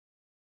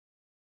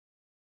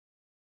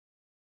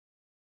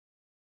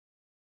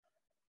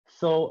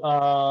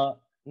So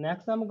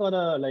next I'm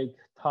gonna like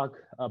talk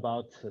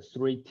about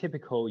three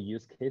typical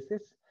use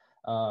cases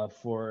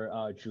for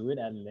Druid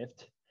and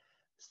Lyft.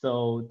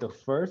 So the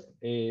first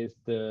is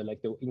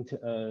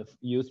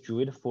use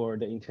Druid for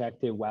the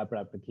interactive web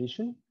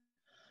application.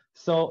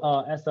 So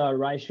as a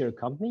rideshare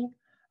company,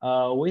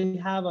 we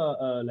have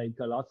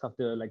lots of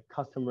the like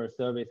customer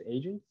service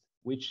agents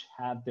which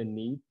have the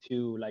need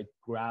to like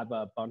grab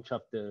a bunch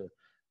of the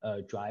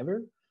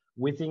driver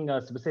within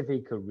a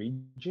specific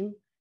region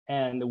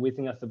and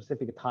within a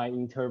specific time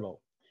interval,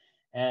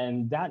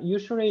 and that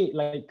usually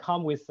like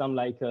come with some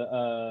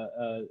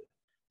logistic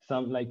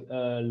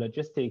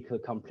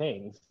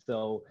complaints.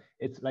 So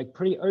it's like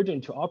pretty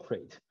urgent to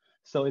operate.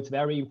 So it's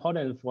very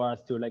important for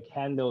us to like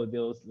handle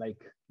those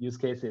like use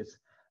cases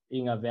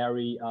in a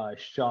very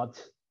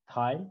short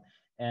time,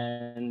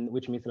 and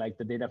which means like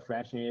the data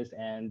freshness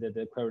and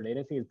the query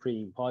latency is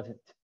pretty important.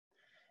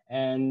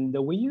 And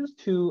we used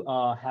to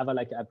have a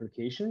like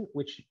application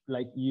which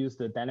like use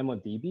the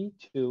DynamoDB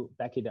to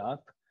back it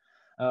up.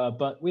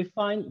 But we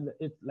find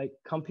it like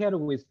compared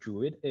with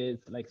Druid,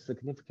 it's like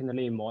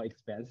significantly more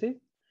expensive.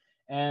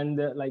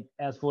 And like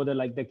as for the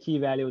like the key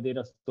value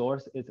data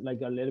stores, it's like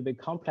a little bit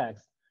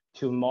complex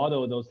to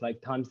model those like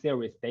time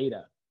series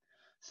data.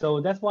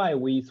 So that's why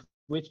we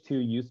switched to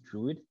use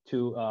Druid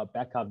to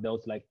back up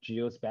those like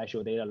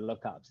geospatial data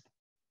lookups.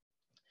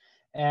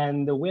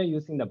 And we're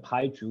using the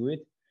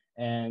PyDruid,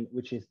 and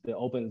which is the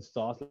open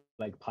source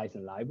like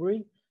Python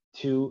library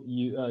to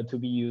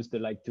be used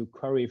like to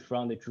query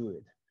from the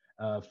Druid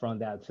from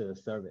that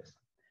service.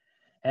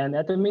 And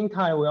at the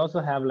meantime, we also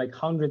have like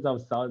hundreds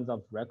of thousands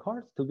of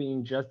records to be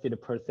ingested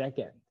per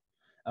second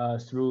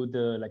through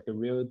the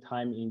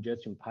real-time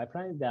ingestion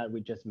pipeline that we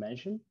just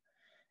mentioned.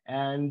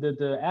 And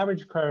the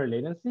average query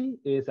latency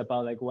is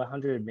about like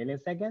 100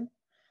 milliseconds,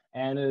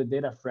 and the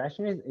data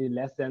freshness is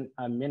less than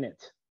a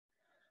minute.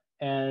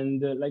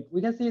 And like we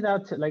can see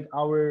that like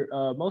our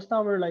most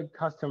of our like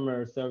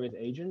customer service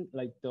agent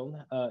like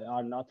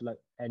are not like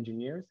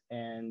engineers,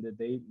 and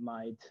they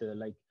might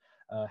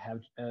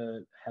have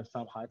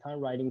some hard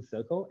time writing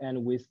circle.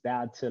 And with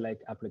that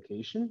like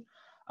application,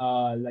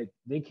 like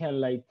they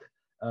can like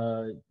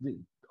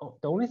the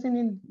only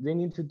thing they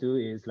need to do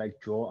is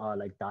like draw a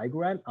like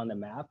diagram on the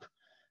map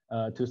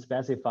to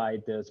specify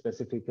the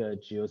specific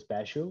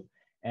geospatial,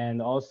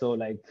 and also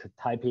like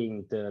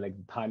typing the like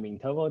time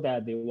interval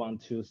that they want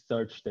to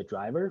search the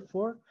driver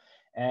for.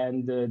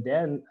 And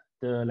then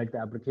the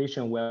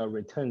application will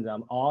return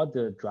them all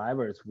the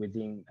drivers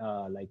within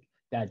like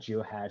that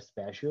geohash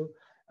spatial,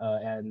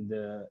 and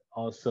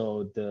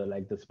also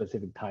the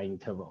specific time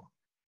interval.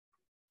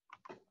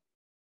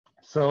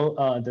 So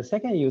the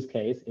second use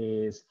case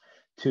is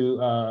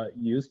to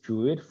use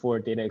Druid for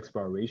data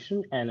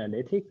exploration,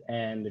 analytics,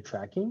 and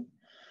tracking.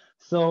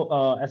 So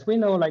as we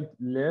know, like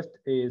Lyft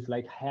is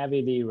like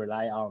heavily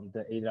rely on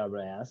the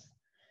AWS,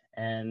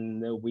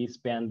 and we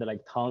spend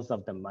like tons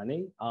of the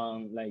money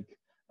on like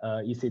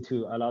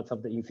EC2, a lot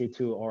of the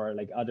EC2 or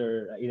like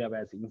other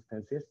AWS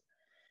instances.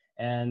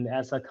 And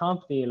as a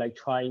company like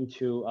trying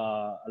to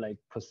like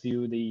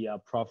pursue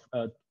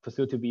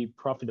to be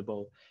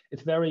profitable,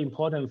 it's very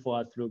important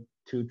for us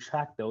to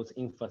track those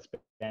infra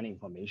span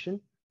information.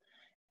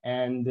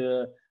 And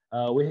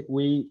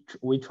we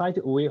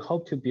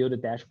hope to build a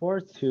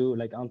dashboard to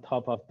like on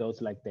top of those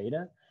like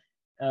data.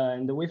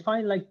 And we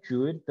find like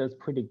Druid does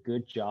pretty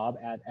good job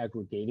at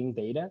aggregating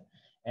data,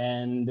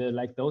 and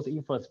like those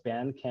info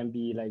span can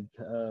be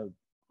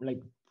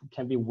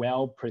can be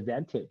well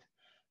presented,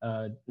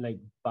 like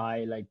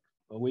by like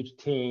which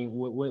team,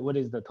 what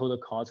is the total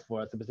cost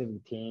for a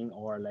specific team,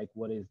 or like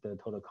what is the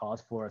total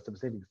cost for a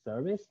specific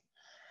service.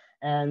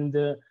 And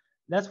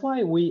that's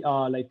why we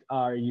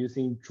are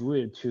using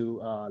Druid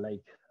to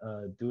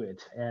do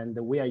it. And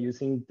we are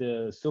using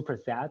the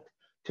superset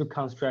to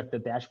construct the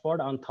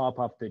dashboard on top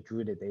of the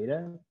Druid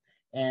data.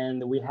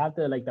 And we have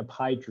the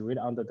PyDruid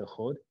under the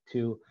hood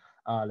to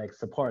like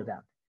support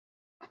that.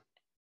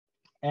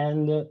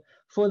 And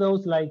for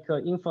those like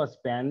infra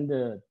span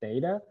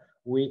data,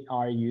 we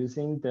are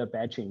using the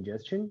batch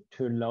ingestion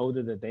to load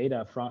the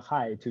data from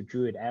Hive to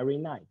Druid every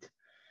night.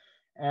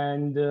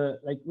 And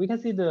like we can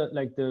see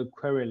the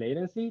query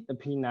latency, the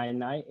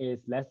P99 is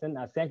less than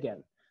a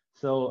second.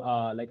 So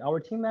like our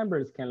team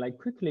members can like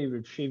quickly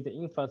retrieve the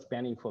infra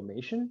span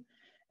information,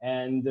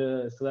 and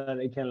so that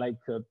it can like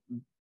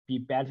be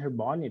better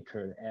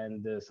monitored,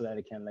 and so that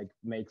it can like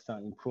make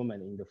some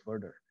improvement in the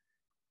further.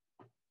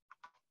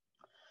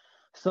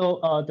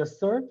 So the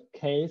third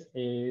case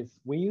is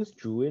we use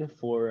Druid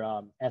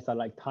for as a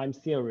like time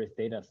series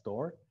data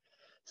store.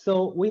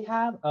 So we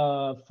have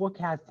a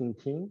forecasting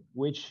team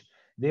which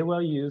they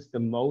will use the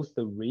most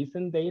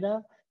recent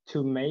data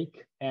to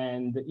make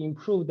and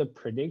improve the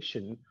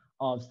prediction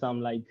of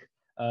some like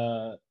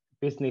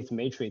business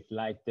metrics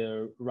like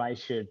the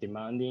rideshare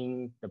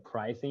demanding, the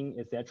pricing,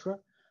 etc.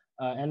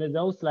 And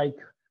those like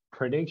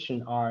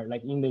prediction are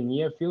like in the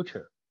near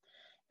future.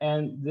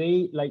 And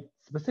they like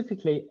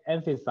specifically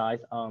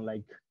emphasize on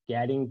like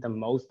getting the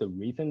most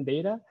recent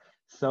data.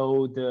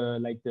 So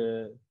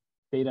the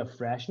data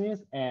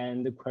freshness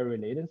and the query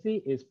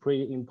latency is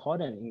pretty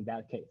important in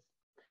that case.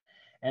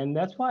 And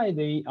that's why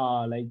they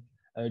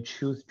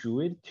choose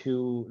Druid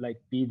to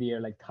be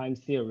their time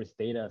series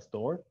data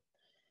store.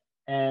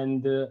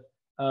 And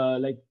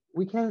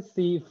we can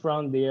see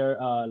from their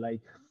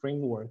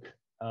framework,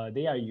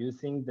 they are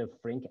using the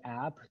Flink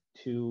app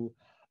to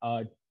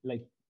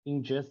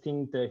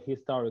ingesting the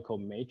historical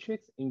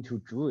matrix into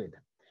Druid.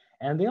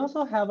 And they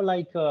also have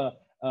a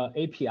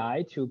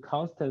API to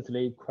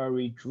constantly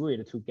query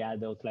Druid to get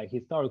those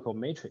historical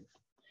matrix.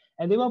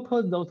 And they will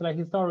put those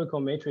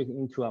historical matrix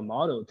into a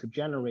model to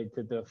generate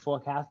the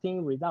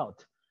forecasting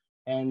result,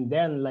 and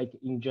then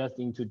ingest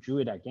into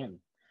Druid again,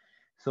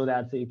 so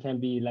that it can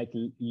be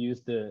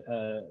used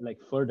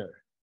further.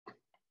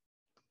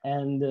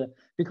 And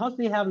because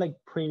they have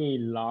pretty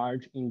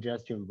large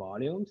ingestion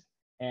volumes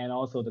and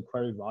also the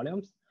query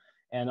volumes,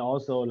 and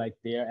also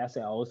their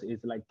SLOs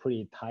is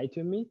pretty tight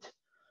to meet.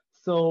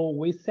 So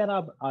we set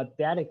up a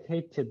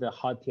dedicated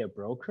hot tier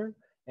broker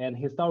and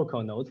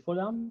historical nodes for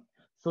them,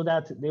 so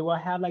that they will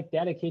have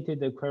dedicated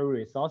query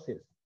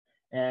resources,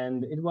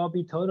 and it will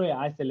be totally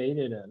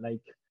isolated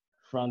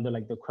from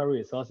the query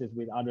resources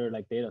with other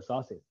data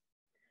sources.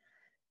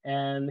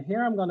 And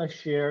here I'm gonna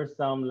share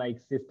some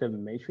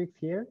system matrix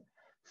here.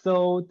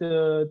 So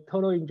the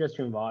total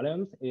ingestion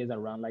volumes is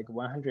around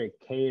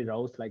 100K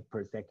rows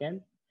per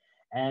second,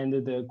 and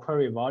the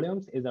query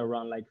volumes is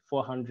around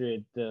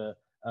 400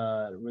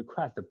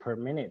 requests per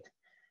minute.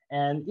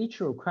 And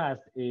each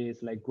request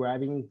is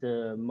grabbing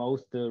the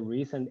most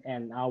recent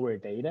n-hour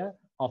data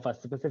of a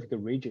specific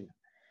region.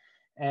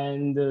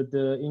 And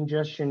the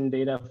ingestion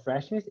data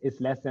freshness is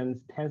less than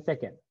 10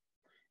 seconds.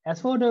 As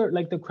for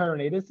the query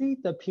latency,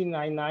 the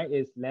P99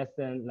 is less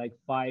than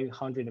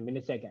 500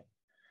 milliseconds.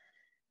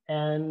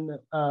 And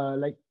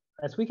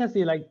as we can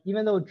see,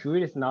 even though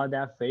Druid is not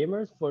that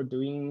famous for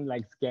doing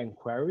scan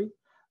query,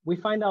 we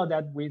find out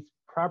that with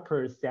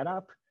proper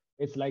setup,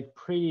 it's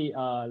pretty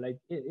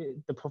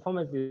the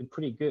performance is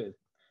pretty good.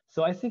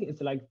 So I think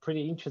it's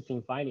pretty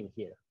interesting finding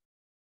here.